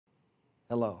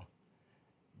Hello.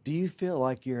 Do you feel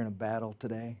like you're in a battle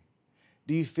today?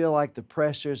 Do you feel like the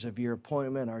pressures of your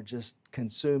appointment are just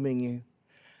consuming you?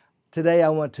 Today, I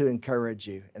want to encourage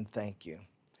you and thank you.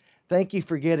 Thank you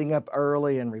for getting up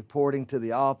early and reporting to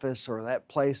the office or that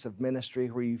place of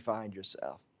ministry where you find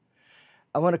yourself.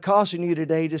 I want to caution you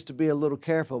today just to be a little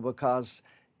careful because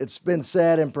it's been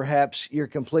said, and perhaps you're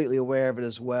completely aware of it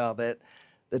as well, that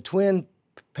the twin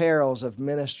perils of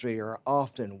ministry are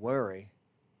often worry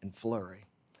and flurry.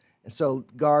 And so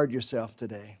guard yourself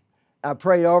today. I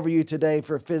pray over you today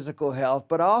for physical health,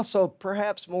 but also,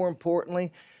 perhaps more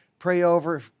importantly, pray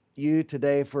over you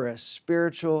today for a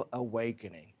spiritual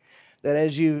awakening. That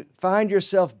as you find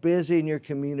yourself busy in your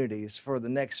communities for the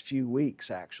next few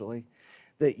weeks, actually,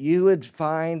 that you would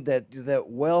find that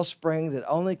wellspring that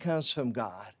only comes from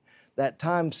God, that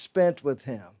time spent with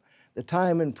Him, the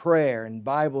time in prayer and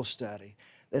Bible study,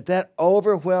 that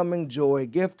overwhelming joy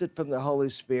gifted from the Holy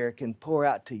Spirit can pour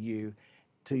out to you,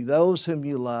 to those whom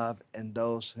you love and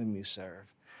those whom you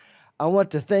serve. I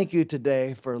want to thank you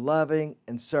today for loving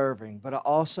and serving, but I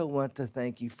also want to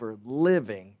thank you for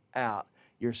living out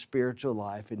your spiritual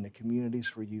life in the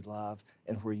communities where you love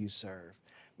and where you serve.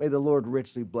 May the Lord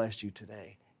richly bless you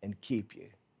today and keep you.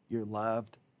 You're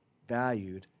loved,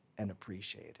 valued, and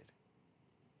appreciated.